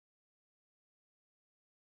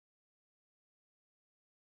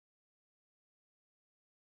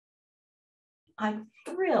I'm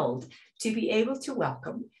thrilled to be able to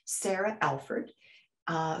welcome Sarah Alford,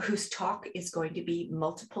 whose talk is going to be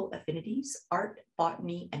Multiple Affinities, Art,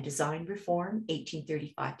 Botany, and Design Reform,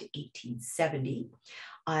 1835 to 1870.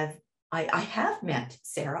 I have met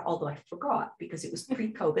Sarah, although I forgot because it was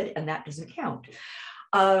pre-COVID and that doesn't count.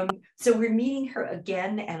 So we're meeting her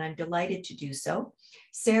again, and I'm delighted to do so.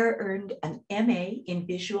 Sarah earned an MA in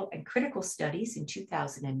Visual and Critical Studies in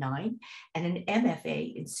 2009 and an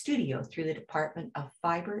MFA in Studio through the Department of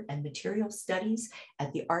Fibre and Material Studies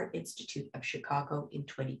at the Art Institute of Chicago in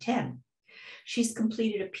 2010. She's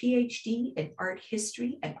completed a PhD in Art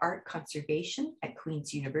History and Art Conservation at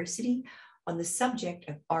Queen's University on the subject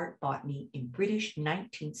of art botany in British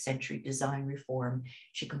 19th century design reform.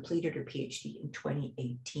 She completed her PhD in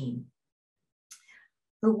 2018.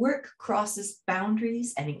 Her work crosses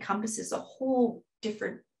boundaries and encompasses a whole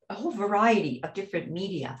variety of different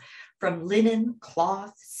media, from linen,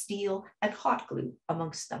 cloth, steel, and hot glue,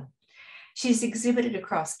 amongst them. She's exhibited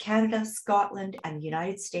across Canada, Scotland, and the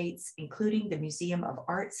United States, including the Museum of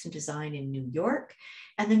Arts and Design in New York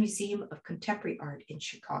and the Museum of Contemporary Art in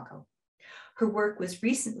Chicago. Her work was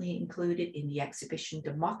recently included in the exhibition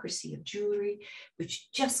Democracy of Jewelry,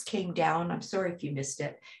 which just came down, I'm sorry if you missed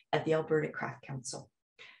it, at the Alberta Craft Council.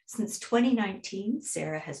 Since 2019,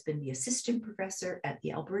 Sarah has been the assistant professor at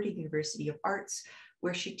the Alberta University of Arts,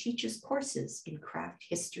 where she teaches courses in craft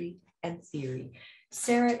history and theory.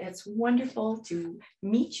 Sarah, it's wonderful to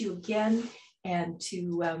meet you again and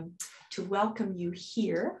to welcome you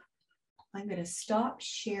here. I'm going to stop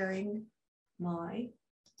sharing my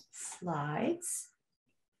slides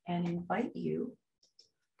and invite you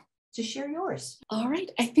to share yours. All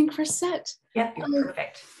right, I think we're set. Yeah, you're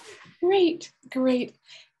perfect. Great.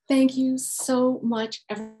 Thank you so much,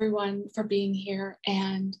 everyone, for being here,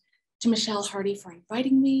 and to Michelle Hardy for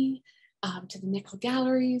inviting me, to the Nickel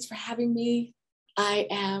Galleries for having me. I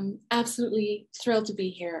am absolutely thrilled to be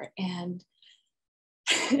here, and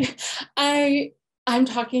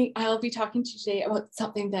I'll be talking to you today about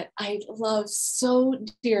something that I love so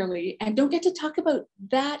dearly and don't get to talk about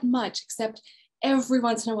that much, except every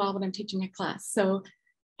once in a while when I'm teaching a class. So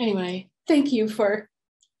anyway, thank you for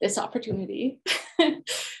this opportunity.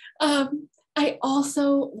 I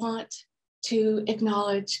also want to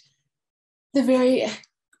acknowledge the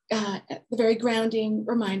very grounding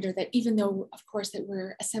reminder that even though, of course, that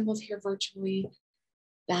we're assembled here virtually,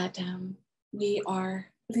 that we are,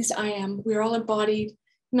 at least I am, we're all embodied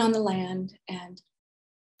and on the land. And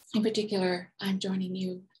in particular, I'm joining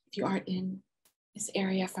you, if you aren't in this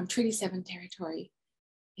area, from Treaty 7 territory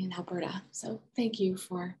in Alberta. So thank you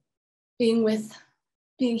for being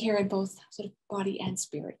here in both sort of body and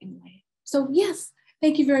spirit in a way. So yes,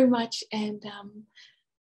 thank you very much. And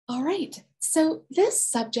all right, so this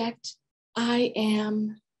subject I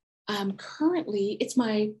am currently, it's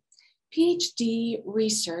my PhD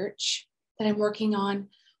research that I'm working on,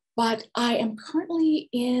 but I am currently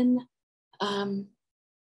in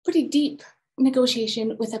pretty deep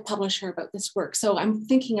negotiation with a publisher about this work. So I'm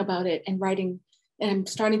thinking about it and writing, and I'm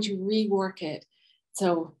starting to rework it.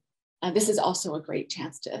 So this is also a great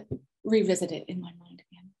chance to revisit it in my mind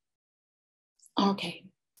again. Okay,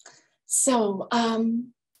 so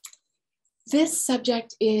this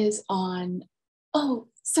subject is on, oh,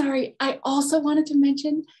 sorry, I also wanted to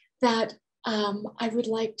mention that I would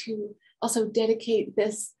like to also dedicate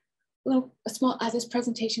this this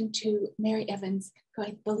presentation to Mary Evans, who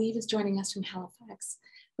I believe is joining us from Halifax.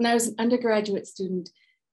 When I was an undergraduate student,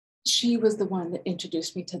 she was the one that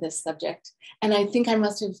introduced me to this subject. And I think I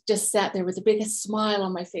must have just sat there with the biggest smile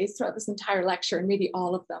on my face throughout this entire lecture, and maybe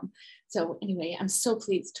all of them. So anyway, I'm so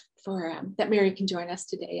pleased for that Mary can join us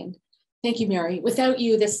today. And thank you, Mary. Without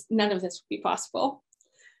you, none of this would be possible.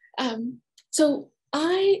 So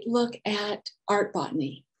I look at art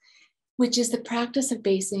botany, which is the practice of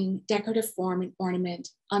basing decorative form and ornament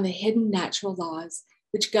on the hidden natural laws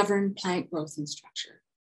which govern plant growth and structure.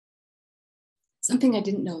 Something I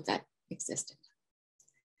didn't know that existed.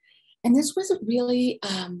 And this was really,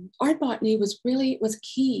 art botany was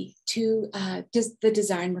key to the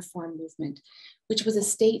design reform movement, which was a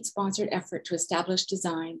state-sponsored effort to establish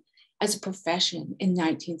design as a profession in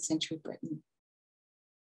 19th century Britain.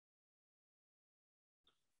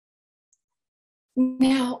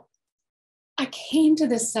 Now, I came to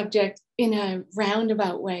this subject in a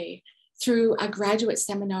roundabout way through a graduate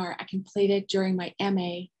seminar I completed during my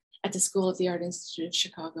MA at the School of the Art Institute of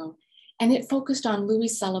Chicago, and it focused on Louis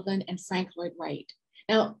Sullivan and Frank Lloyd Wright.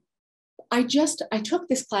 Now, I took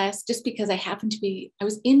this class just because I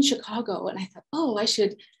was in Chicago, and I thought, oh, I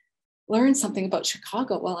should learn something about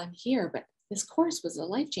Chicago while I'm here, but this course was a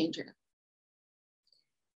life changer.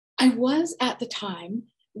 I was at the time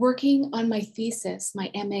working on my thesis,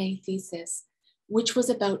 my MA thesis, which was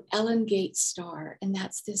about Ellen Gates Starr. And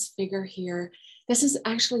that's this figure here. This is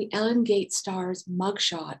actually Ellen Gates Starr's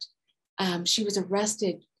mugshot. She was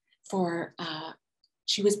arrested for,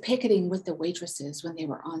 she was picketing with the waitresses when they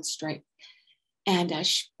were on strike. And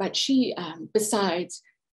but she, besides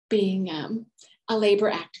being a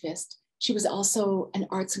labor activist, she was also an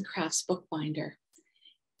arts and crafts bookbinder.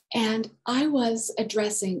 And I was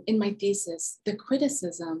addressing in my thesis the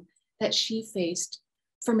criticism that she faced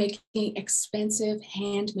for making expensive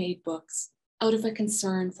handmade books out of a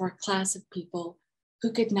concern for a class of people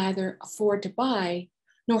who could neither afford to buy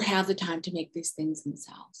nor have the time to make these things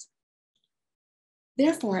themselves.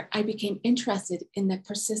 Therefore, I became interested in the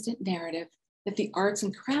persistent narrative that the arts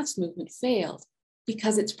and crafts movement failed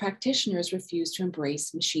because its practitioners refused to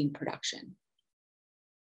embrace machine production.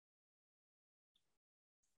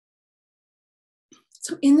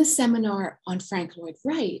 So in the seminar on Frank Lloyd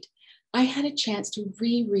Wright, I had a chance to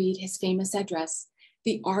reread his famous address,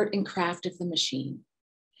 The Art and Craft of the Machine,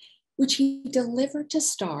 which he delivered to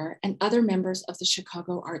Starr and other members of the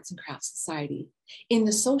Chicago Arts and Crafts Society in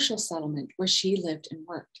the social settlement where she lived and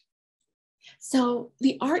worked. So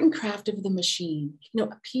the art and craft of the machine,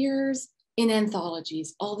 appears in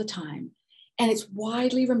anthologies all the time, and it's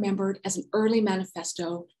widely remembered as an early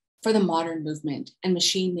manifesto for the modern movement and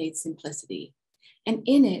machine-made simplicity. And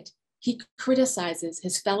in it, he criticizes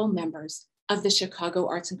his fellow members of the Chicago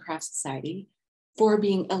Arts and Crafts Society for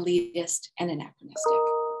being elitist and anachronistic.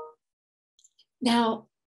 Now,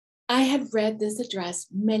 I had read this address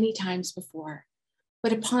many times before,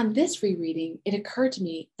 but upon this rereading, it occurred to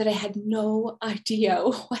me that I had no idea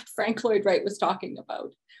what Frank Lloyd Wright was talking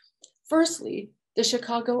about. Firstly, the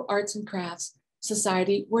Chicago Arts and Crafts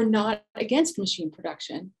Society were not against machine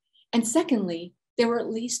production. And secondly, there were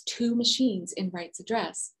at least two machines in Wright's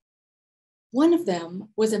address. One of them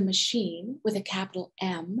was a machine with a capital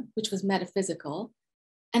M, which was metaphysical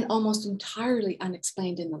and almost entirely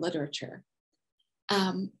unexplained in the literature.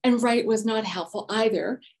 And Wright was not helpful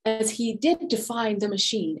either, as he did define the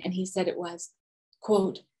machine, and he said it was,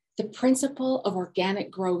 quote, the principle of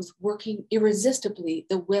organic growth working irresistibly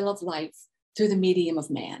the will of life through the medium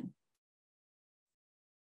of man.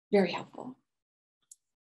 Very helpful.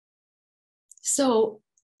 So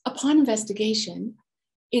upon investigation,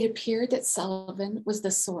 it appeared that Sullivan was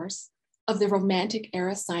the source of the Romantic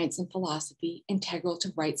era science and philosophy integral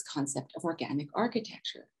to Wright's concept of organic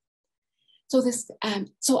architecture.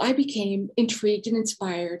 So I became intrigued and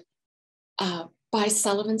inspired by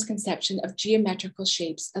Sullivan's conception of geometrical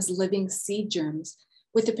shapes as living seed germs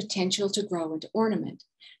with the potential to grow into ornament.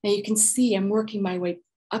 Now you can see I'm working my way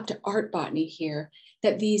up to art botany here,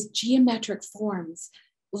 that these geometric forms,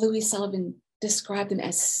 Louis Sullivan described them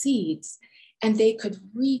as seeds, and they could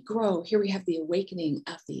regrow. Here we have the awakening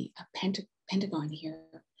of the pentagon here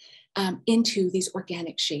into these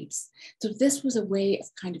organic shapes. So this was a way of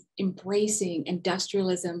kind of embracing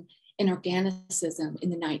industrialism and organicism in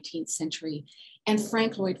the 19th century. And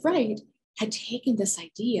Frank Lloyd Wright had taken this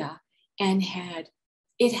idea and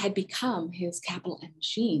it had become his capital M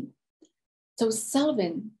machine. So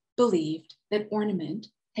Sullivan believed that ornament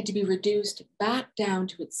had to be reduced back down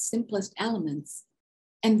to its simplest elements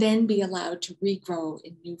and then be allowed to regrow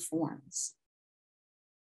in new forms.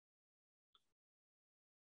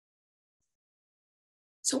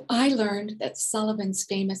 So I learned that Sullivan's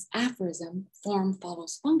famous aphorism, form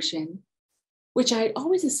follows function, which I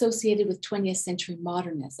always associated with 20th century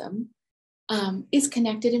modernism, is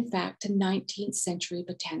connected in fact to 19th century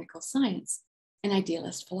botanical science and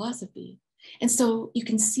idealist philosophy. And so you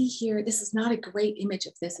can see here, this is not a great image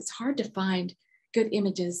of this. It's hard to find good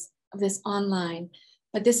images of this online,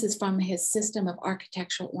 but this is from his System of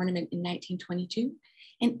Architectural Ornament in 1922.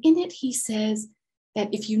 And in it, he says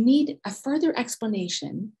that if you need a further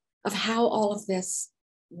explanation of how all of this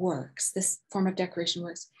works, this form of decoration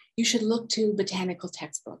works, you should look to botanical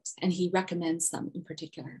textbooks, and he recommends some in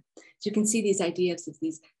particular. So you can see these ideas of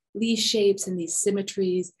these leaf shapes and these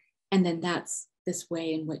symmetries, and then that's this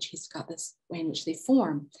way in which he's got this way in which they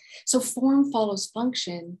form. So form follows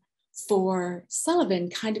function for Sullivan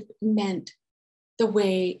kind of meant the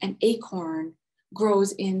way an acorn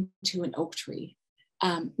grows into an oak tree,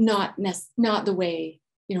 not the way,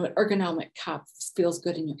 an ergonomic cup feels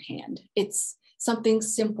good in your hand. It's something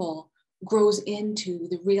simple grows into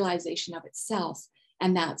the realization of itself,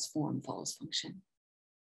 and that's form follows function.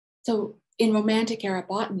 So in Romantic era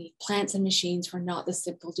botany, plants and machines were not the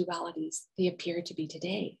simple dualities they appear to be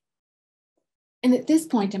today. And at this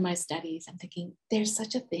point in my studies, I'm thinking, there's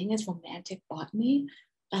such a thing as Romantic botany?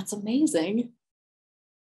 That's amazing.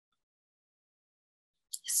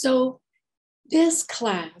 So this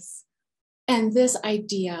class and this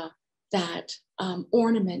idea that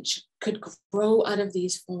ornament could grow out of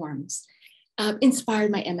these forms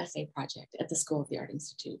inspired my MFA project at the School of the Art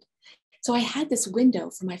Institute. So I had this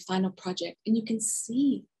window for my final project, and you can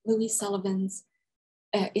see Louis Sullivan's,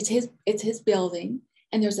 it's his building,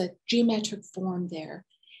 and there's a geometric form there.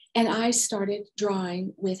 And I started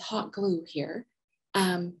drawing with hot glue here,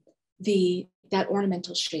 that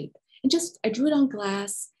ornamental shape. And I drew it on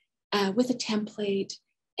glass with a template,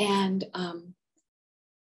 and I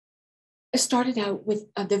started out with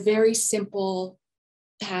the very simple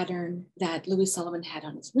pattern that Louis Sullivan had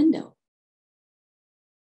on his window.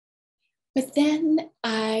 But then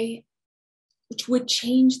I would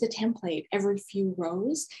change the template every few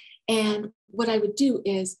rows. And what I would do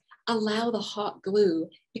is allow the hot glue,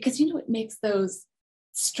 because it makes those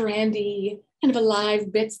strandy, kind of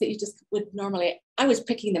alive bits that you just would normally, I was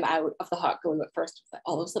picking them out of the hot glue at first,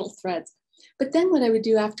 all those little threads. But then what I would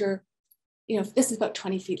do after, this is about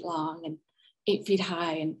 20 feet long and 8 feet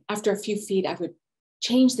high, and after a few feet, I would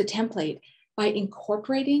change the template by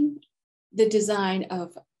incorporating the design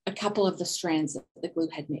of a couple of the strands that the glue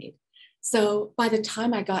had made. So by the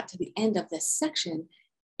time I got to the end of this section,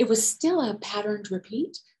 it was still a patterned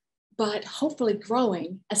repeat, but hopefully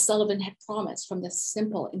growing, as Sullivan had promised, from this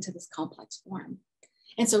simple into this complex form.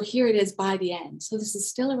 And so here it is by the end. So this is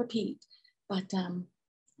still a repeat, but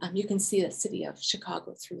you can see the city of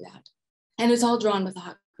Chicago through that. And it was all drawn with a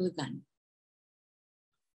hot glue gun.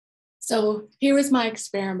 So here is my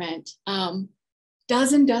experiment.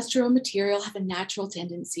 Does industrial material have a natural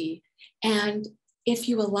tendency? And if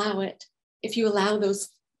you allow it, if you allow those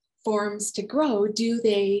forms to grow, do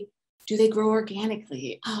they grow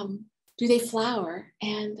organically? Do they flower?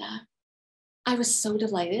 And I was so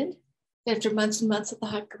delighted that after months and months of the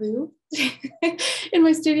hot glue in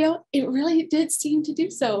my studio, it really did seem to do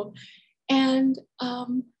so. And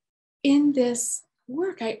in this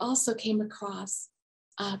work, I also came across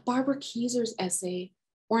Barbara Kieser's essay,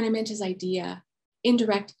 Ornamentus Idea,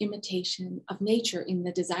 Indirect Imitation of Nature in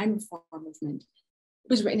the Design Reform Movement.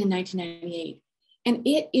 It was written in 1998, and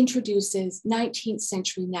it introduces 19th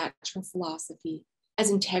century natural philosophy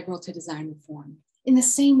as integral to design reform, in the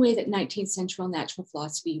same way that 19th century natural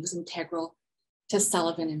philosophy was integral to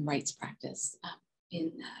Sullivan and Wright's practice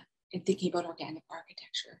in thinking about organic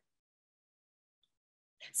architecture.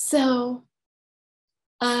 So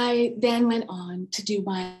I then went on to do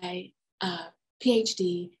my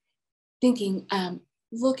PhD,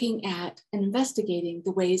 looking at and investigating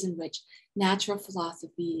the ways in which natural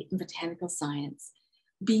philosophy and botanical science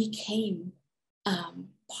became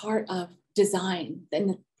part of design,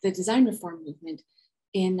 the design reform movement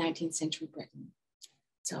in 19th century Britain.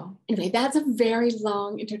 So anyway, that's a very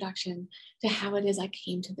long introduction to how it is I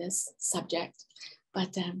came to this subject,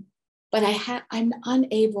 but I'm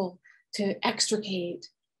unable to extricate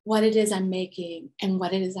what it is I'm making and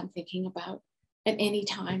what it is I'm thinking about at any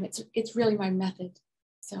time. It's really my method.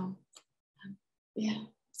 So yeah,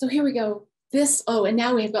 so here we go. And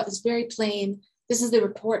now we have got this very plain, this is the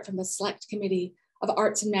report from the Select Committee of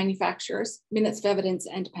Arts and Manufacturers, Minutes of Evidence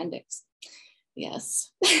and Appendix.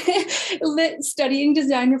 Yes, studying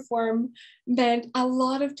design reform meant a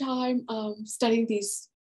lot of time studying these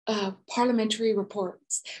parliamentary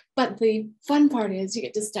reports. But the fun part is you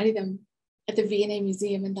get to study them at the V&A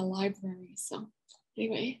Museum in the library. So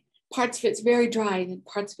anyway, parts of it's very dry and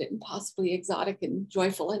parts of it impossibly exotic and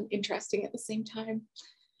joyful and interesting at the same time.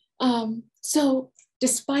 So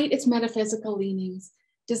despite its metaphysical leanings,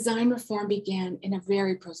 design reform began in a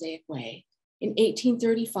very prosaic way. In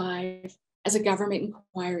 1835, as a government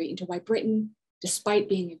inquiry into why Britain, despite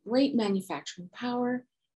being a great manufacturing power,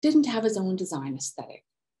 didn't have its own design aesthetic.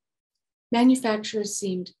 Manufacturers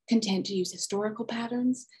seemed content to use historical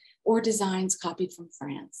patterns or designs copied from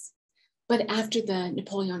France. But after the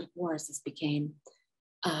Napoleonic Wars, this became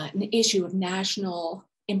an issue of national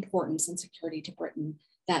importance and security to Britain,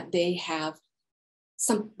 that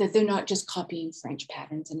that they're not just copying French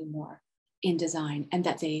patterns anymore in design, and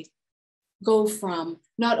that they go from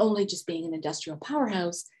not only just being an industrial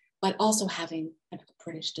powerhouse, but also having a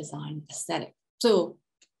British design aesthetic. So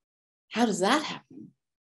how does that happen?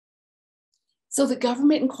 So the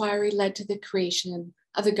government inquiry led to the creation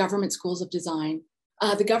of the Government Schools of Design,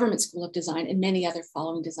 the Government School of Design, and many other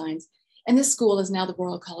following designs. And this school is now the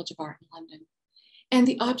Royal College of Art in London. And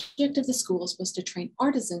the object of the schools was to train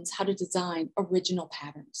artisans how to design original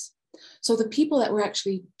patterns. So the people that were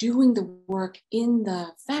actually doing the work in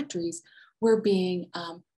the factories were being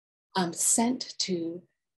sent to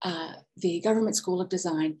the Government School of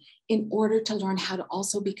Design in order to learn how to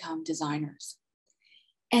also become designers.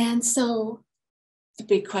 And so the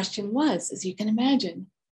big question was, as you can imagine,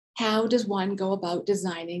 how does one go about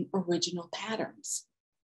designing original patterns?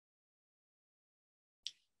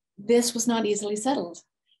 This was not easily settled,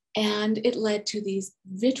 and it led to these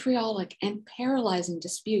vitriolic and paralyzing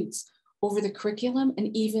disputes over the curriculum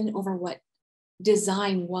and even over what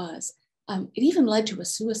design was. It even led to a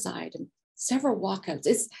suicide and several walkouts.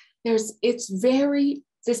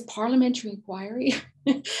 This parliamentary inquiry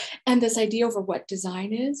and this idea over what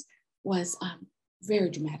design is was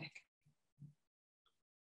very dramatic.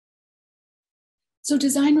 So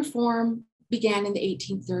design reform began in the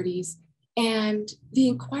 1830s, and the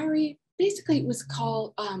inquiry basically was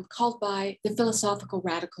called by the philosophical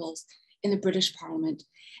radicals in the British Parliament.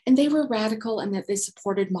 And they were radical in that they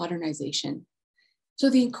supported modernization. So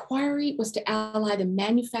the inquiry was to ally the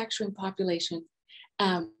manufacturing population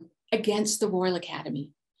against the Royal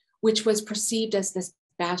Academy, which was perceived as this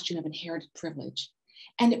bastion of inherited privilege.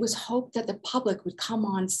 And it was hoped that the public would come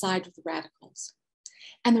on side with the radicals.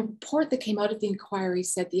 And the report that came out of the inquiry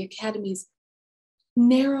said the academies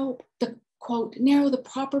narrow the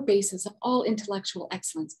proper basis of all intellectual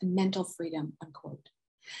excellence and mental freedom, unquote.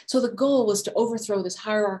 So the goal was to overthrow this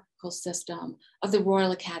hierarchical system of the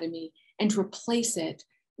Royal Academy and to replace it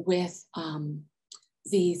with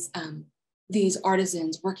these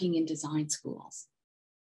artisans working in design schools.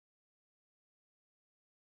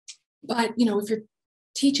 But if you're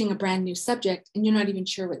teaching a brand new subject and you're not even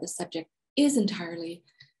sure what the subject is entirely,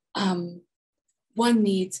 one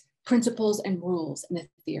needs principles and rules in the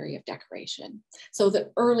theory of decoration. So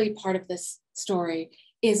the early part of this story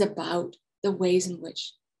is about the ways in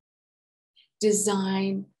which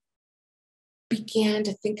design began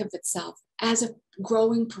to think of itself as a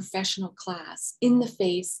growing professional class in the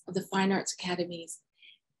face of the fine arts academies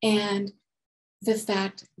and the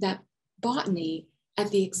fact that botany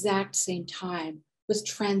at the exact same time was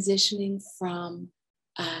transitioning from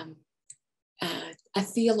a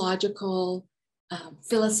theological,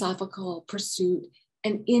 philosophical pursuit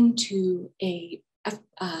and into a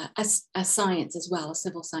science as well, a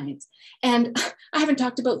civil science. And I haven't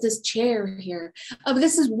talked about this chair here.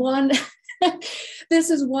 This is one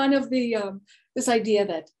of the this idea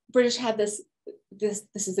that British had this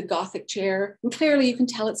is a Gothic chair. And clearly you can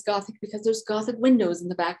tell it's Gothic because there's Gothic windows in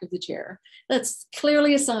the back of the chair. That's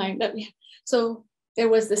clearly a sign that so there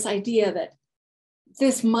was this idea that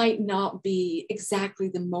this might not be exactly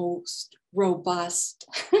the most robust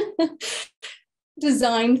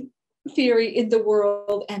design theory in the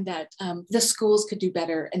world, and that the schools could do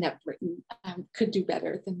better, and that Britain could do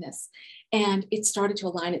better than this. And it started to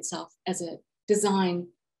align itself as a design,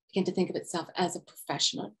 began to think of itself as a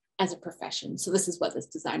profession. So this is what this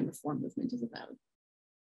design reform movement is about.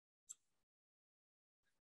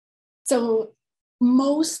 So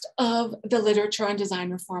most of the literature on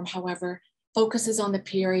design reform, however, focuses on the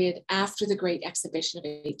period after the Great Exhibition of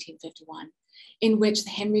 1851, in which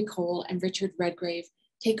Henry Cole and Richard Redgrave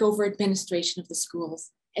take over administration of the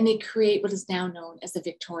schools, and they create what is now known as the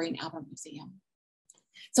Victorian Albert Museum.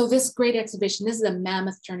 So this Great Exhibition, this is a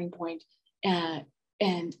mammoth turning point,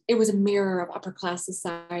 and it was a mirror of upper class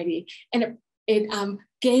society, and it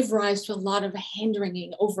gave rise to a lot of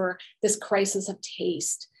hand-wringing over this crisis of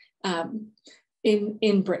taste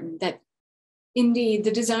in Britain, that indeed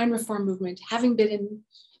the design reform movement, having been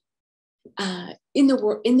in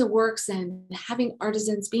the works and having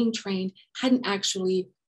artisans being trained, hadn't actually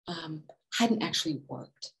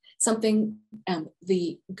worked. Something,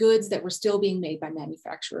 the goods that were still being made by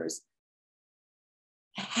manufacturers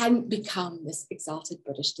hadn't become this exalted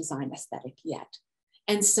British design aesthetic yet.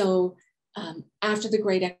 And so after the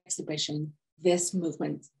Great Exhibition, this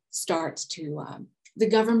movement starts to, the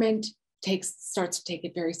government starts to take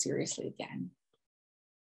it very seriously again.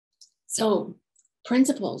 So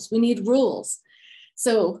principles, we need rules.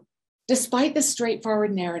 So despite the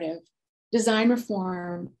straightforward narrative, design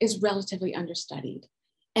reform is relatively understudied.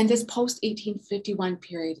 And this post-1851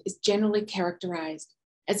 period is generally characterized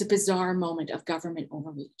as a bizarre moment of government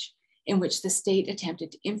overreach, in which the state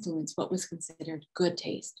attempted to influence what was considered good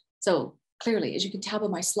taste. So clearly, as you can tell by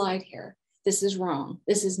my slide here, this is wrong.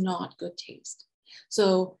 This is not good taste.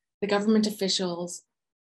 So the government officials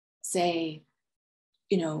say,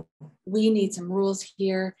 we need some rules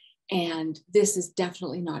here, and this is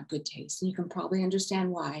definitely not good taste. And you can probably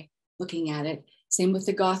understand why looking at it. Same with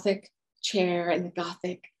the Gothic chair and the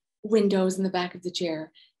Gothic windows in the back of the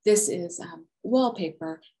chair. This is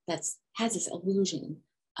wallpaper that has this illusion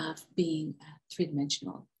of being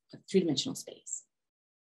three-dimensional space.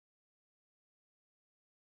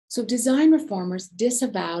 So design reformers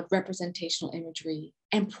disavowed representational imagery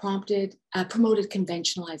and promoted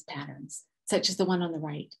conventionalized patterns, such as the one on the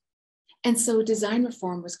right. And so design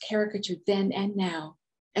reform was caricatured then and now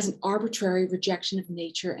as an arbitrary rejection of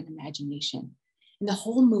nature and imagination. And the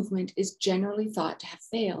whole movement is generally thought to have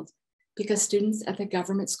failed because students at the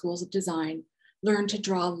government schools of design learned to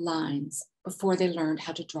draw lines before they learned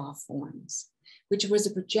how to draw forms, which was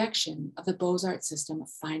a rejection of the Beaux-Arts system of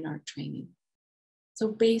fine art training. So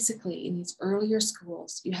basically, in these earlier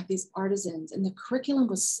schools, you have these artisans, and the curriculum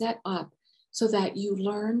was set up so that you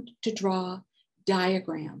learned to draw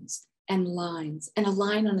diagrams and lines, and a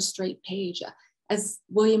line on a straight page. As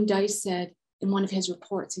William Dice said in one of his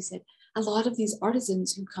reports, he said, a lot of these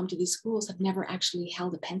artisans who come to these schools have never actually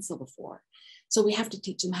held a pencil before. So we have to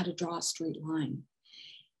teach them how to draw a straight line.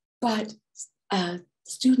 But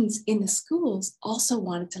students in the schools also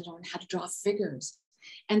wanted to learn how to draw figures.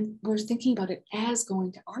 And we're thinking about it as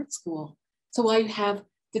going to art school. So while you have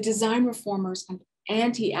the design reformers and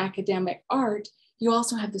anti-academic art, you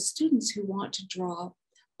also have the students who want to draw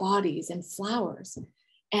bodies and flowers.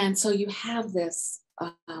 And so you have this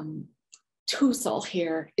tussle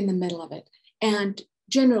here in the middle of it. And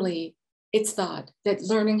generally, it's thought that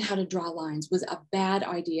learning how to draw lines was a bad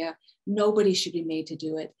idea. Nobody should be made to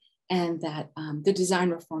do it. And that the design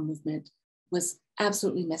reform movement was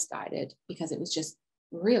absolutely misguided because it was just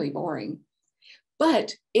really boring.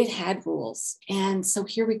 But it had rules. And so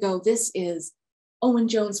here we go. This is Owen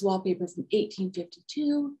Jones' wallpaper from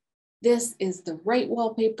 1852. This is the right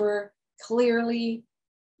wallpaper. Clearly,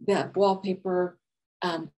 the wallpaper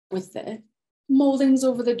with the moldings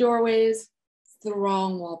over the doorways, it's the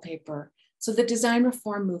wrong wallpaper. So the design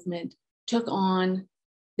reform movement took on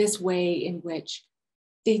this way in which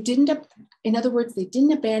they didn't, in other words, they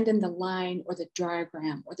didn't abandon the line or the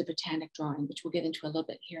diagram or the botanic drawing, which we'll get into a little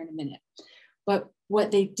bit here in a minute. But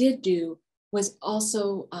what they did do was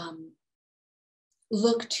also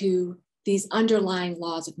look to these underlying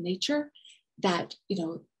laws of nature that,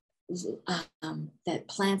 that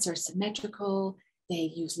plants are symmetrical,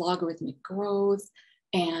 they use logarithmic growth,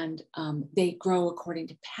 and they grow according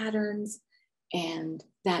to patterns, and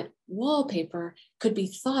that wallpaper could be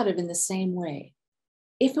thought of in the same way.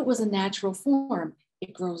 If it was a natural form,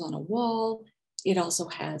 it grows on a wall. It also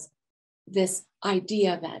has this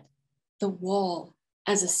idea that the wall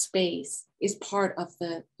as a space is part of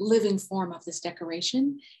the living form of this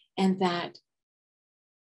decoration, and that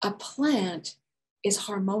a plant is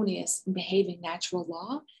harmonious in behaving natural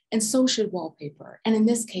law, and so should wallpaper. And in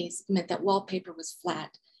this case, it meant that wallpaper was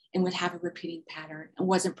flat and would have a repeating pattern and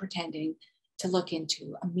wasn't pretending to look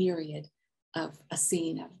into a myriad of a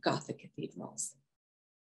scene of Gothic cathedrals.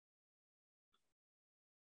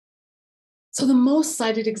 So the most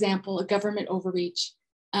cited example of government overreach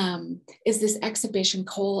is this exhibition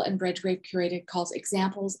Cole and Redgrave curated called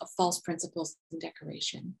Examples of False Principles in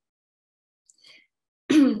Decoration.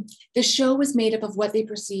 The show was made up of what they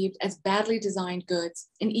perceived as badly designed goods,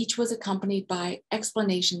 and each was accompanied by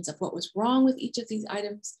explanations of what was wrong with each of these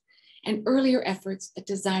items, and earlier efforts at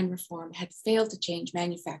design reform had failed to change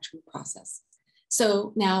manufacturing process.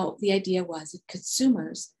 So now the idea was that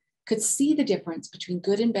consumers could see the difference between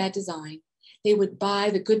good and bad design. They would buy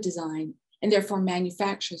the good design, and therefore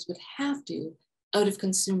manufacturers would have to, out of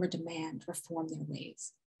consumer demand, reform their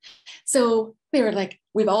ways. So they were like,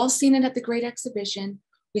 we've all seen it at the Great Exhibition.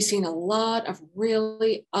 We've seen a lot of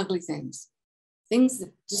really ugly things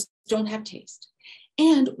that just don't have taste.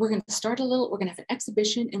 And we're going to start we're going to have an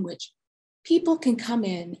exhibition in which people can come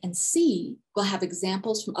in and see. We'll have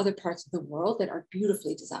examples from other parts of the world that are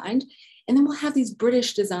beautifully designed. And then we'll have these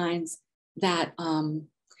British designs that,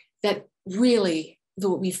 that really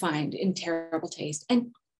we find in terrible taste.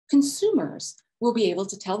 And consumers will be able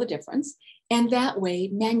to tell the difference. And that way,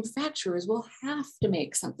 manufacturers will have to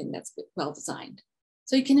make something that's well designed.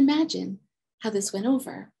 So you can imagine how this went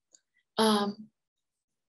over.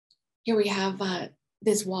 Here we have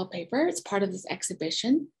this wallpaper. It's part of this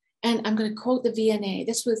exhibition. And I'm going to quote the V&A.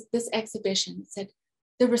 This exhibition said,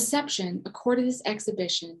 the reception accorded this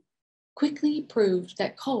exhibition quickly proved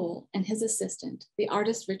that Cole and his assistant, the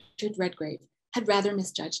artist Richard Redgrave, had rather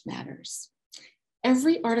misjudged matters.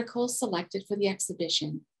 Every article selected for the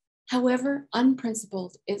exhibition, however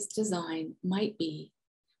unprincipled its design might be,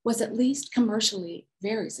 was at least commercially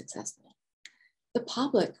very successful. The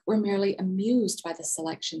public were merely amused by the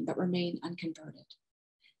selection but remained unconverted.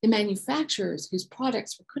 The manufacturers whose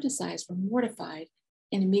products were criticized were mortified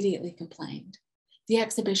and immediately complained. The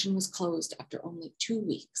exhibition was closed after only 2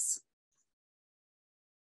 weeks.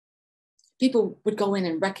 People would go in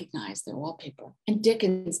and recognize their wallpaper, and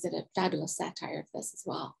Dickens did a fabulous satire of this as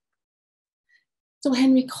well. So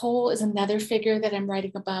Henry Cole is another figure that I'm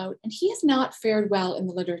writing about, and he has not fared well in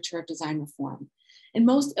the literature of design reform. And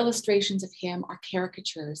most illustrations of him are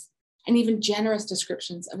caricatures and even generous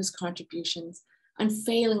descriptions of his contributions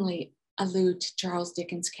unfailingly allude to Charles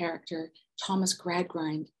Dickens' character, Thomas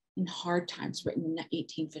Gradgrind, in Hard Times, written in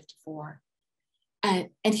 1854. And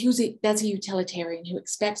that's a utilitarian who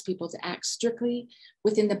expects people to act strictly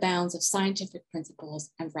within the bounds of scientific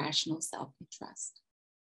principles and rational self-interest.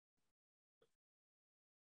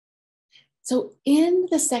 So in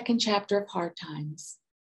the second chapter of Hard Times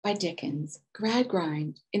by Dickens,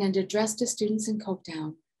 Gradgrind, in an address to students in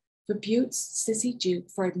Coketown, rebukes Sissy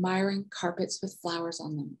Jupe for admiring carpets with flowers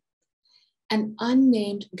on them. An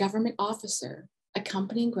unnamed government officer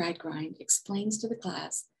accompanying Gradgrind explains to the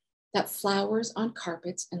class that flowers on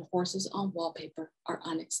carpets and horses on wallpaper are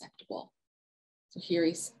unacceptable. So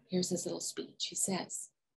here's his little speech. He says,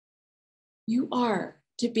 "You are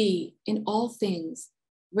to be in all things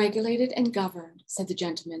regulated and governed," said the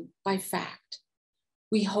gentleman, "by fact.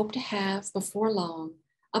 We hope to have before long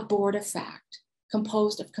a board of fact,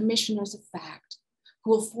 composed of commissioners of fact,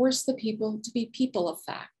 who will force the people to be people of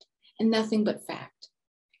fact and nothing but fact.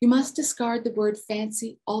 You must discard the word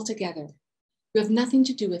fancy altogether. You have nothing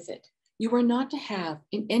to do with it. You are not to have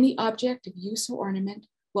in any object of use or ornament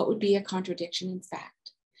what would be a contradiction in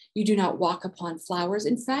fact. You do not walk upon flowers.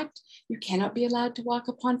 In fact, you cannot be allowed to walk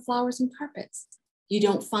upon flowers and carpets. You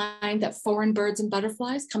don't find that foreign birds and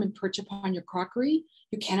butterflies come and perch upon your crockery.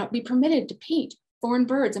 You cannot be permitted to paint foreign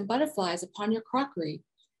birds and butterflies upon your crockery.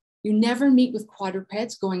 You never meet with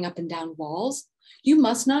quadrupeds going up and down walls. You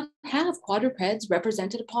must not have quadrupeds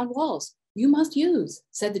represented upon walls. You must use,"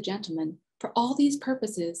 said the gentleman, "for all these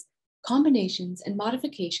purposes, combinations and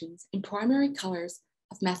modifications in primary colors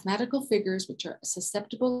of mathematical figures which are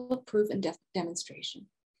susceptible of proof and demonstration.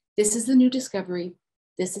 This is the new discovery.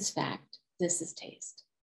 This is fact. This is taste."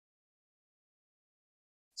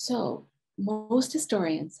 So most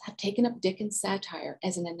historians have taken up Dickens' satire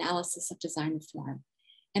as an analysis of design reform,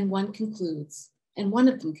 and one of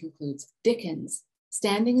them concludes, Dickens,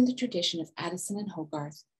 standing in the tradition of Addison and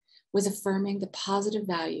Hogarth, was affirming the positive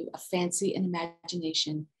value of fancy and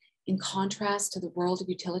imagination in contrast to the world of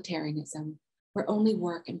utilitarianism, where only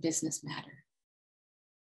work and business matter.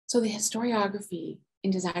 So the historiography in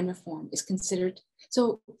design reform is considered,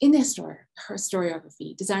 so in the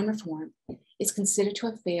historiography, design reform is considered to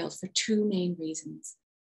have failed for two main reasons.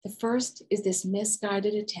 The first is this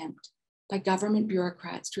misguided attempt by government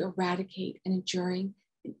bureaucrats to eradicate an enduring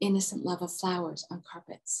and innocent love of flowers on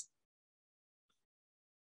carpets.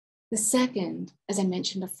 The second, as I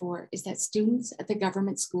mentioned before, is that students at the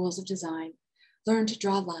government schools of design learned to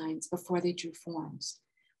draw lines before they drew forms,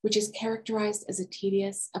 which is characterized as a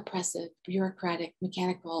tedious, oppressive, bureaucratic,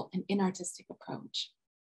 mechanical, and inartistic approach.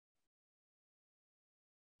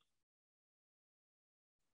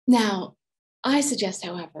 Now, I suggest,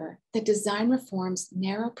 however, that design reform's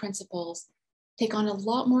narrow principles take on a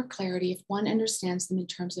lot more clarity if one understands them in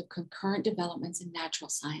terms of concurrent developments in natural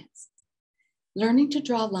science. Learning to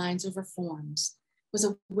draw lines over forms was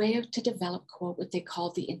a way to develop, quote, what they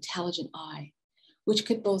called the intelligent eye, which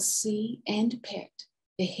could both see and depict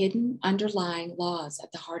the hidden underlying laws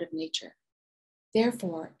at the heart of nature.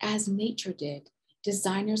 Therefore, as nature did,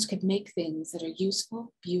 designers could make things that are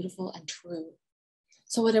useful, beautiful, and true.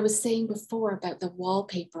 So what I was saying before about the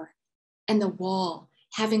wallpaper and the wall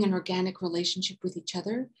having an organic relationship with each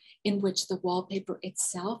other, in which the wallpaper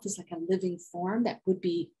itself is like a living form that would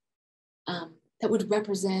be, that would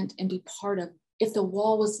represent and be part of, if the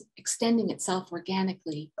wall was extending itself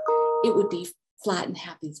organically, it would be flat and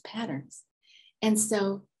have these patterns. And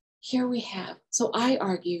so here we have, so I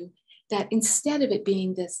argue that instead of it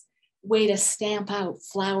being this way to stamp out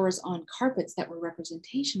flowers on carpets that were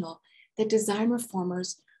representational, that design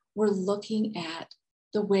reformers were looking at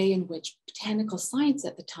the way in which botanical science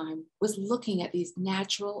at the time was looking at these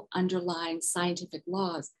natural underlying scientific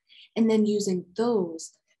laws, and then using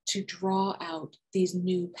those to draw out these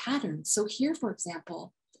new patterns. So here, for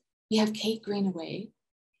example, we have Kate Greenaway.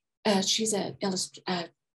 She's an illustrator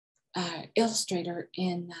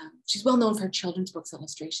she's well known for her children's books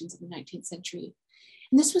illustrations in the 19th century.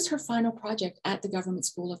 And this was her final project at the Government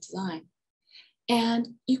School of Design.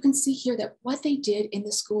 And you can see here that what they did in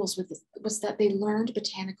the schools was that they learned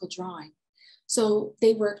botanical drawing. So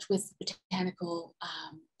they worked with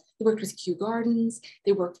they worked with Kew Gardens,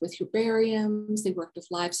 they worked with herbariums, they worked with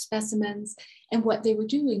live specimens. And what they were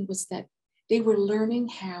doing was that they were learning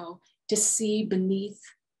how to see beneath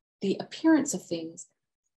the appearance of things,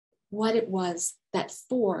 what it was, that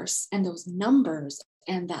force and those numbers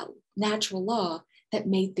and that natural law that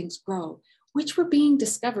made things grow, which were being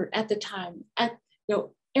discovered at the time.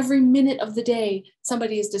 Every minute of the day,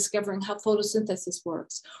 somebody is discovering how photosynthesis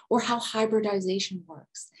works or how hybridization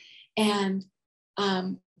works. And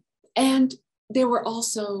and there were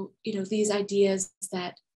also, these ideas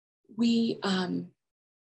that we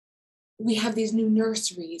have these new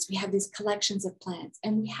nurseries, we have these collections of plants,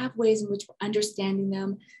 and we have ways in which we're understanding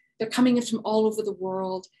them. They're coming in from all over the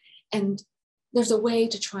world, and there's a way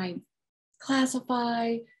to try and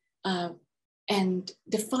classify and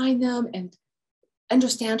define them and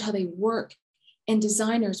understand how they work. And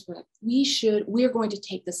designers were like, we're going to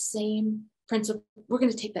take the same principle, we're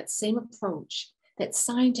going to take that same approach, that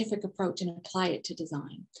scientific approach, and apply it to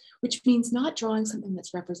design, which means not drawing something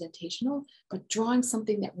that's representational, but drawing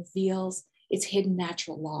something that reveals its hidden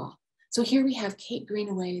natural law. So here we have Kate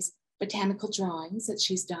Greenaway's botanical drawings that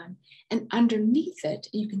she's done. And underneath it,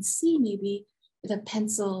 you can see maybe the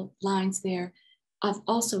pencil lines there of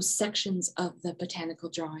also sections of the botanical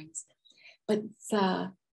drawings. But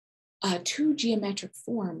the two geometric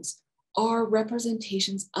forms are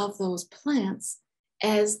representations of those plants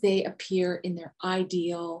as they appear in their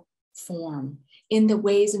ideal form, in the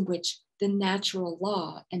ways in which the natural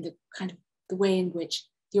law and the way in which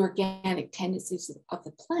the organic tendencies of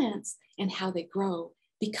the plants and how they grow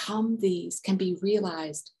can be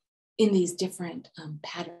realized in these different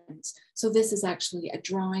patterns. So this is actually a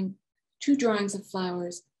drawing, two drawings of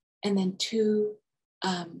flowers, and then two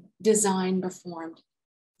design performed,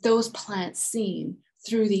 those plants seen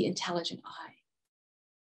through the intelligent eye.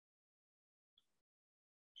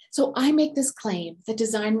 So I make this claim that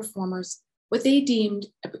design reformers, what they deemed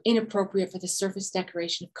inappropriate for the surface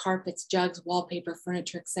decoration of carpets, jugs, wallpaper,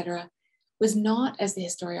 furniture, etc., was not, as the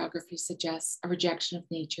historiography suggests, a rejection of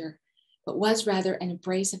nature, but was rather an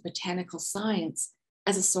embrace of botanical science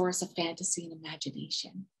as a source of fantasy and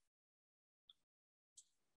imagination.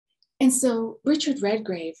 And so Richard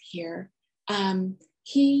Redgrave here,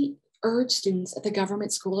 he urged students at the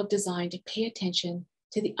Government School of Design to pay attention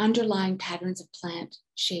to the underlying patterns of plant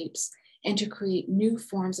shapes and to create new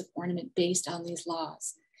forms of ornament based on these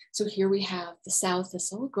laws. So here we have the sow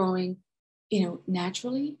thistle growing,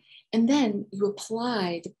 naturally, and then you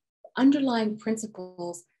apply the underlying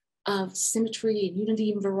principles of symmetry and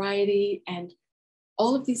unity and variety and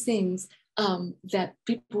all of these things that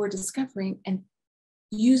people were discovering, and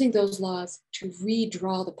using those laws to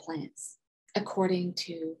redraw the plants according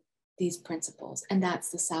to these principles. And that's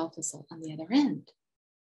the sow thistle on the other end.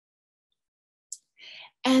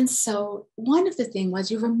 And so one of the things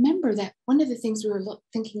was, you remember that one of the things we were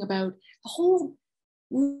thinking about, the whole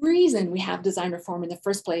reason we have design reform in the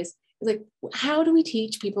first place is like, how do we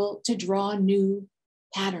teach people to draw new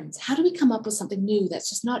patterns? How do we come up with something new that's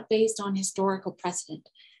just not based on historical precedent?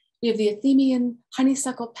 We have the Athenian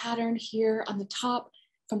honeysuckle pattern here on the top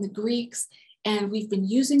from the Greeks, and we've been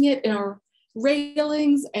using it in our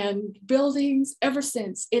railings and buildings ever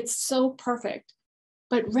since. It's so perfect.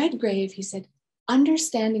 But Redgrave, he said,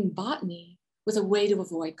 understanding botany was a way to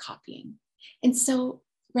avoid copying. And so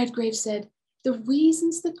Redgrave said, the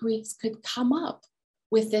reasons the Greeks could come up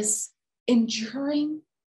with this enduring,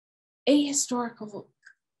 ahistorical,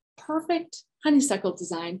 perfect honeysuckle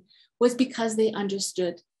design was because they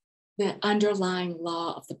understood the underlying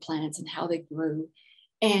law of the plants and how they grew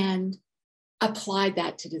and applied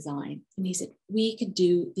that to design. And he said, we could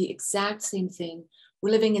do the exact same thing.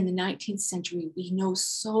 We're living in the 19th century. We know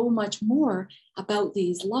so much more about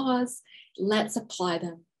these laws. Let's apply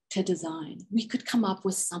them to design. We could come up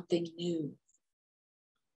with something new.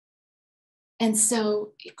 And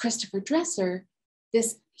so Christopher Dresser,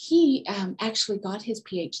 he actually got his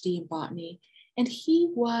PhD in botany, and he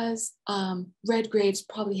was Redgrave's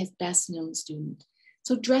probably his best known student.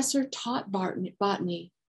 So Dresser taught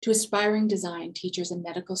botany to aspiring design teachers and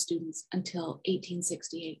medical students until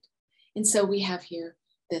 1868. And so we have here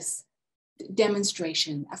this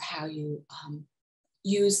demonstration of how you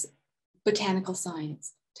use botanical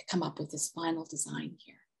science to come up with this final design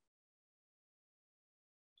here.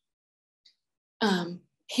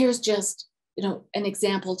 Here's just an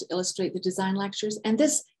example to illustrate the design lectures. And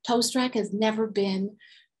this toast rack has never been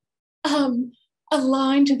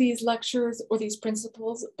aligned to these lectures or these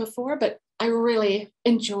principles before, but I really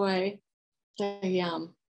enjoy the,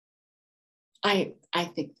 I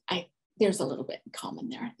think there's a little bit in common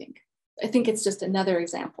there, I think it's just another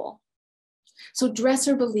example. So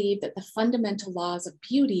Dresser believed that the fundamental laws of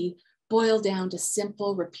beauty boil down to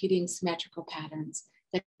simple repeating symmetrical patterns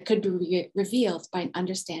that could be revealed by an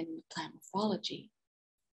understanding of plant morphology.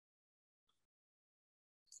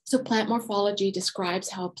 So plant morphology describes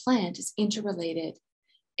how a plant is interrelated.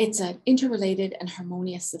 It's an interrelated and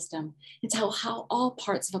harmonious system. It's how all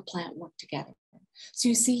parts of a plant work together. So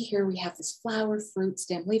you see here we have this flower, fruit,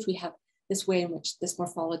 stem, leaf. We have this way in which this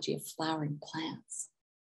morphology of flowering plants.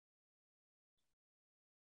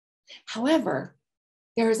 However,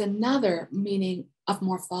 there is another meaning of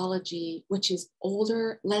morphology, which is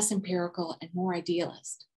older, less empirical, and more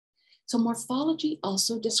idealist. So morphology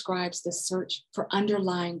also describes the search for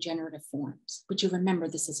underlying generative forms, which you remember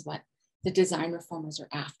this is what the design reformers are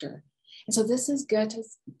after. And so this is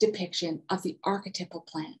Goethe's depiction of the archetypal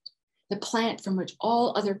plant, the plant from which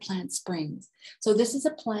all other plants springs. So this is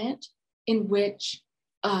a plant in which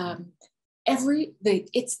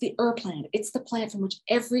it's the plant. It's the plant from which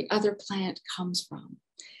every other plant comes from.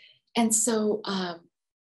 And so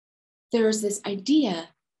there's this idea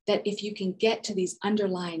that if you can get to these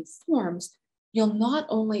underlying forms, you'll not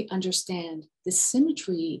only understand the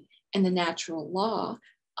symmetry and the natural law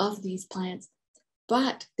of these plants,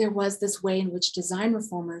 but there was this way in which design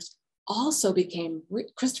reformers also became,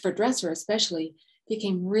 Christopher Dresser especially,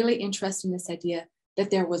 became really interested in this idea that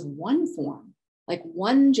there was one form, like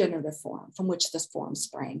one generative form from which this form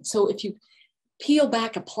sprang. So if you peel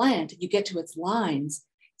back a plant, you get to its lines.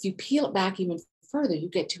 If you peel it back even further, you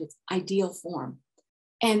get to its ideal form.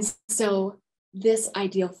 And so this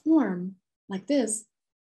ideal form, like this,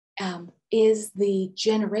 is the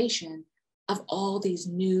generation of all these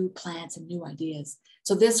new plants and new ideas.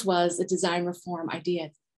 So this was the design reform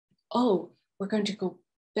idea. Oh, we're going to go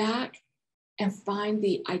back and find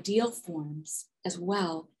the ideal forms as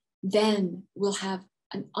well. Then we'll have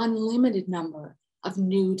an unlimited number of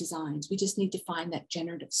new designs. We just need to find that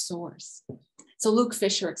generative source. So Luke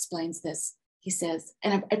Fisher explains this. He says,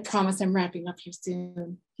 and I promise I'm wrapping up here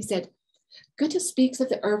soon. He said, Goethe speaks of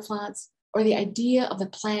the plants, or the idea of the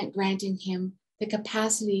plant granting him the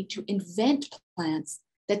capacity to invent plants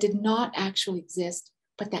that did not actually exist,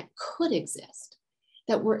 but that could exist,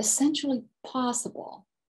 that were essentially possible.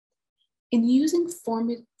 In using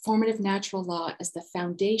formative natural law as the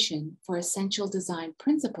foundation for essential design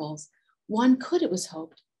principles, one could, it was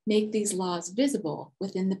hoped, make these laws visible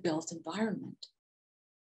within the built environment.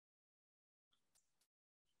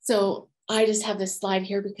 So I just have this slide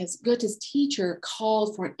here because Goethe's teacher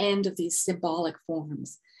called for an end of these symbolic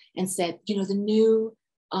forms and said, you know, the new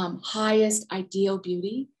highest ideal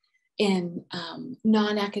beauty in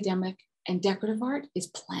non-academic and decorative art is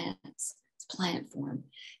plants, it's plant form.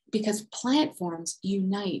 Because plant forms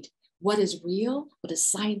unite what is real, what is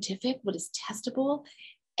scientific, what is testable,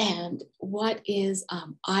 and what is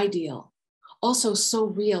ideal. Also so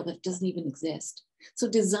real that it doesn't even exist. So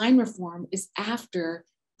design reform is after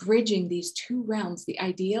bridging these two realms, the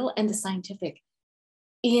ideal and the scientific,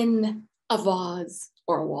 in a vase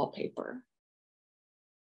or a wallpaper.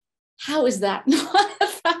 How is that not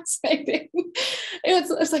fascinating?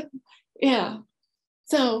 It's like, yeah.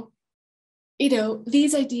 So, you know,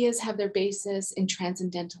 these ideas have their basis in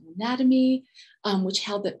transcendental anatomy, which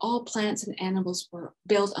held that all plants and animals were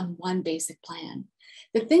built on one basic plan.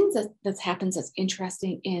 The thing that happens that's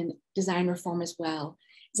interesting in design reform as well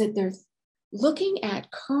is that they're looking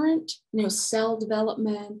at current, you know, cell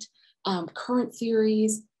development, current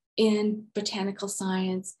theories in botanical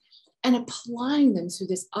science, and applying them through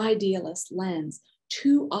this idealist lens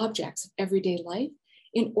to objects of everyday life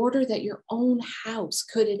in order that your own house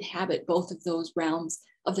could inhabit both of those realms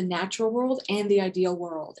of the natural world and the ideal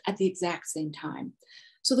world at the exact same time.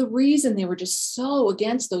 So the reason they were just so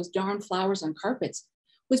against those darn flowers on carpets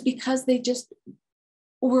was because they just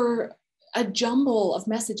were a jumble of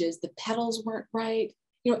messages. The petals weren't right.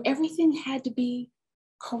 You know, everything had to be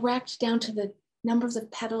correct down to the numbers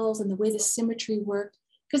of petals and the way the symmetry worked.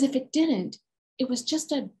 Because if it didn't, it was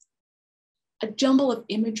just a jumble of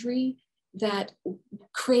imagery that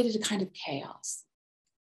created a kind of chaos.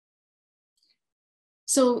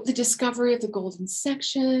 So the discovery of the golden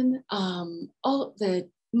section, all the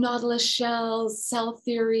nautilus shells, cell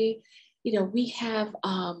theory, you know, we have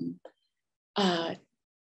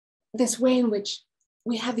this way in which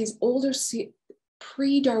we have these older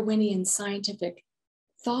pre-Darwinian scientific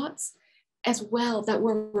thoughts as well that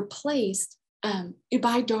were replaced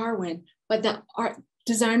by Darwin, but the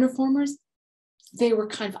design reformers, they were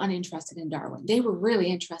kind of uninterested in Darwin. They were really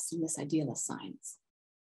interested in this idealist science.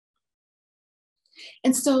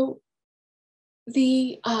 And so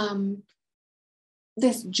the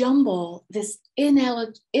this jumble, this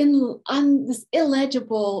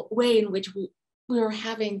illegible way in which we were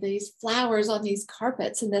having these flowers on these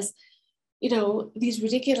carpets and this, you know, these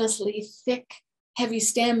ridiculously thick, heavy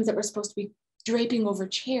stems that were supposed to be draping over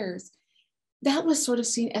chairs, that was sort of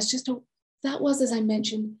seen as just that was, as I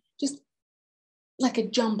mentioned, just like a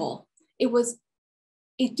jumble.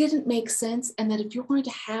 It didn't make sense. And that if you're going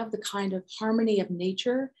to have the kind of harmony of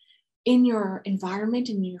nature in your environment,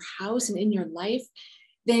 in your house and in your life,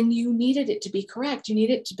 then you needed it to be correct. You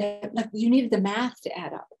needed it to be, like, you needed the math to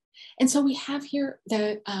add up. And so we have here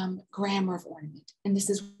the grammar of ornament. And this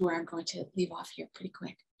is where I'm going to leave off here pretty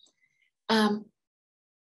quick.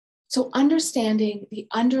 So understanding the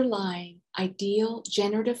underlying ideal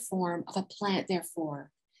generative form of a plant,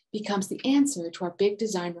 therefore, becomes the answer to our big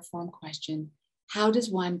design reform question: how does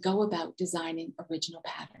one go about designing original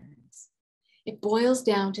patterns? It boils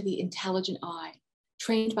down to the intelligent eye,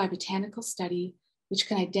 trained by botanical study, which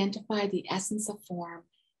can identify the essence of form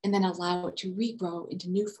and then allow it to regrow into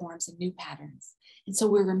new forms and new patterns. And so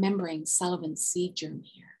we're remembering Sullivan's seed germ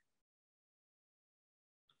here.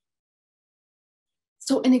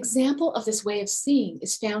 So an example of this way of seeing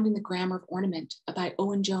is found in the Grammar of Ornament by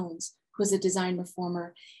Owen Jones, who is a design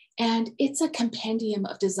reformer. And it's a compendium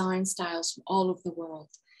of design styles from all over the world.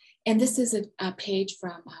 And this is a page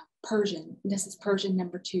from Persian. This is Persian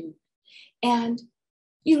number 2. And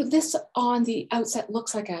you know, this on the outset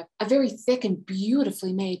looks like a very thick and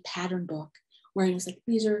beautifully made pattern book, where it was like,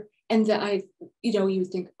 these are, and that you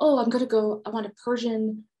would think, oh, I want a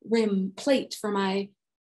Persian rim plate for my,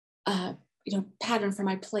 pattern for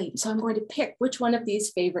my plate. So I'm going to pick which one of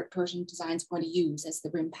these favorite Persian designs I'm going to use as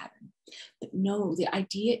the rim pattern. But no, the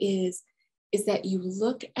idea is that you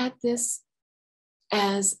look at this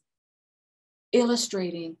as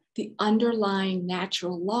illustrating the underlying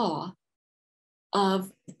natural law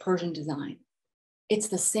of the Persian design. It's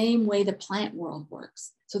the same way the plant world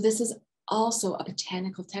works. So this is also a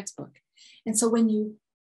botanical textbook. And so when you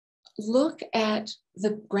look at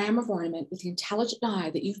the Grammar of Ornament with the intelligent eye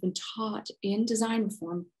that you've been taught in design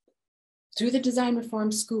reform, through the design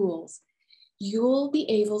reform schools, you'll be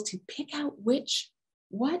able to pick out what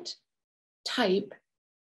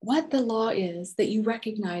the law is that you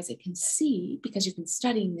recognize it can see because you've been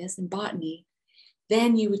studying this in botany.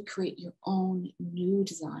 Then you would create your own new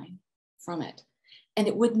design from it. And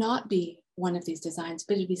it would not be one of these designs,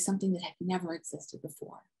 but it'd be something that had never existed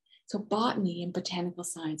before. So botany and botanical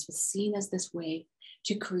science was seen as this way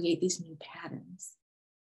to create these new patterns.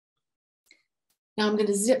 Now I'm going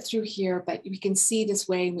to zip through here, but we can see this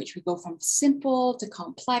way in which we go from simple to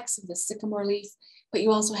complex of the sycamore leaf, but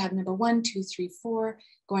you also have number 1, 2, 3, 4,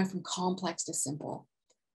 going from complex to simple.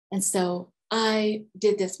 And so I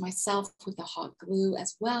did this myself with the hot glue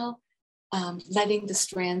as well, letting the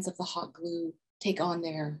strands of the hot glue take on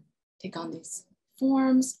these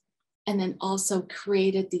forms, and then also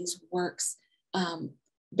created these works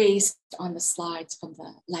based on the slides from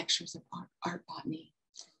the lectures of Art Botany.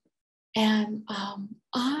 And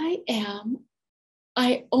I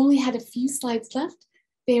only had a few slides left.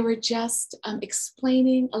 They were just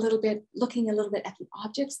explaining a little bit, looking a little bit at the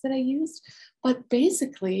objects that I used, but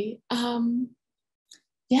basically,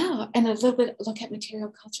 yeah, and a little bit look at material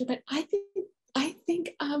culture. But I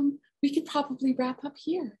think we could probably wrap up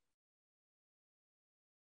here.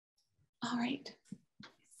 All right.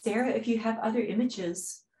 Sarah, if you have other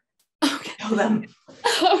images, okay. Show them.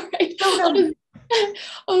 All right. Show them.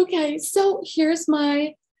 Okay, so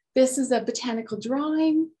this is a botanical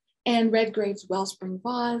drawing and Redgrave's wellspring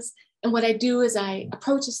vase. And what I do is I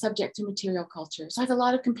approach the subject to material culture. So I have a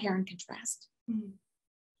lot of compare and contrast. Mm-hmm.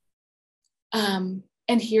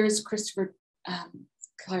 And here's Christopher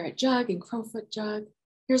Claret jug and Crowfoot jug.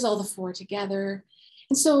 Here's all the 4 together.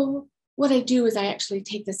 And so what I do is I actually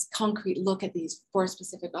take this concrete look at these 4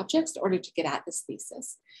 specific objects in order to get at this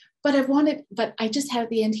thesis. But I just have at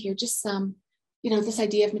the end here just some, this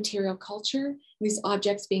idea of material culture, these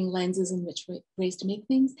objects being lenses in which ways to make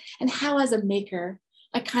things, and how as a maker,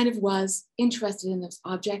 I kind of was interested in those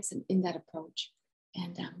objects and in that approach.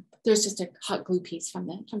 And there's just a hot glue piece from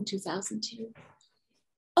 2002.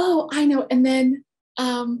 Oh, I know. And then,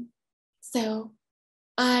 so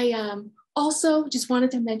I also just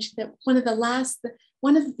wanted to mention that one of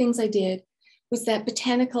the things I did was that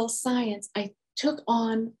botanical science, I took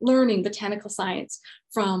on learning botanical science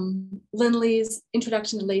from Lindley's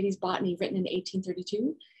Introduction to Ladies' Botany, written in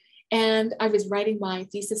 1832. And I was writing my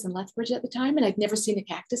thesis in Lethbridge at the time, and I'd never seen a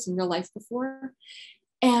cactus in real life before.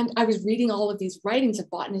 And I was reading all of these writings of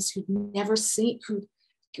botanists who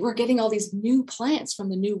were getting all these new plants from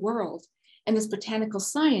the New World. And this botanical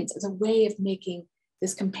science as a way of making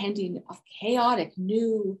this compendium of chaotic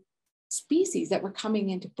new species that were coming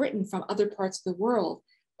into Britain from other parts of the world.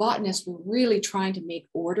 Botanists were really trying to make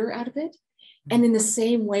order out of it. And in the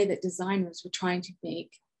same way that designers were trying to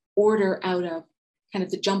make order out of kind of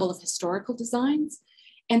the jumble of historical designs.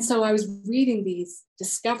 And so I was reading these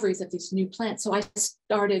discoveries of these new plants. So I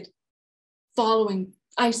started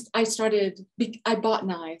I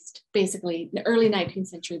botanized basically the early 19th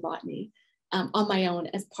century botany on my own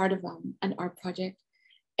as part of an art project.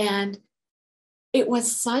 And it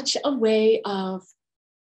was such a way of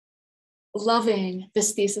loving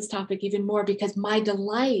this thesis topic even more, because my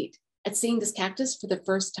delight at seeing this cactus for the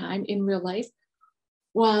first time in real life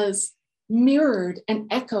was mirrored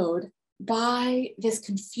and echoed by this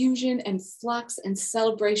confusion and flux and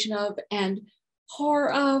celebration of and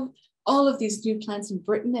horror of all of these new plants in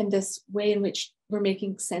Britain, and this way in which we're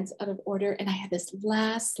making sense out of order. And I had this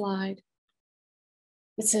last slide.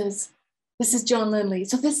 It says, this is John Lindley.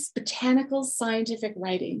 So this is botanical scientific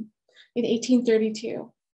writing in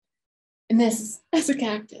 1832. And this is a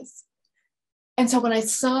cactus. And so when I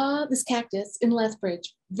saw this cactus in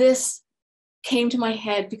Lethbridge, this came to my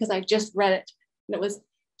head because I just read it. And it was,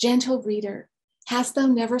 gentle reader, hast thou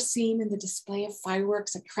never seen in the display of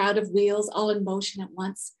fireworks a crowd of wheels all in motion at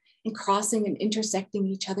once, and crossing and intersecting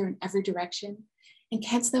each other in every direction? And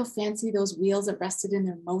canst thou fancy those wheels arrested in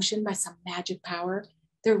their motion by some magic power,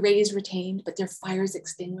 their rays retained, but their fires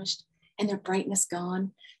extinguished, and their brightness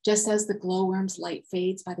gone, just as the glowworm's light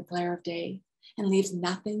fades by the glare of day, and leaves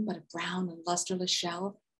nothing but a brown and lusterless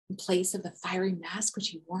shell in place of the fiery mask which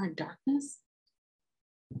he wore in darkness?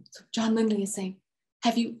 So John Lindley is saying,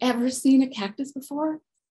 have you ever seen a cactus before?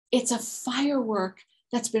 It's a firework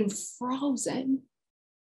that's been frozen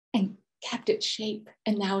and kept its shape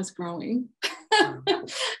and now is growing.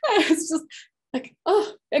 It's just like,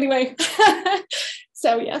 oh, anyway.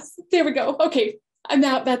 So yes, there we go. Okay, and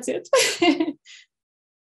now that's it.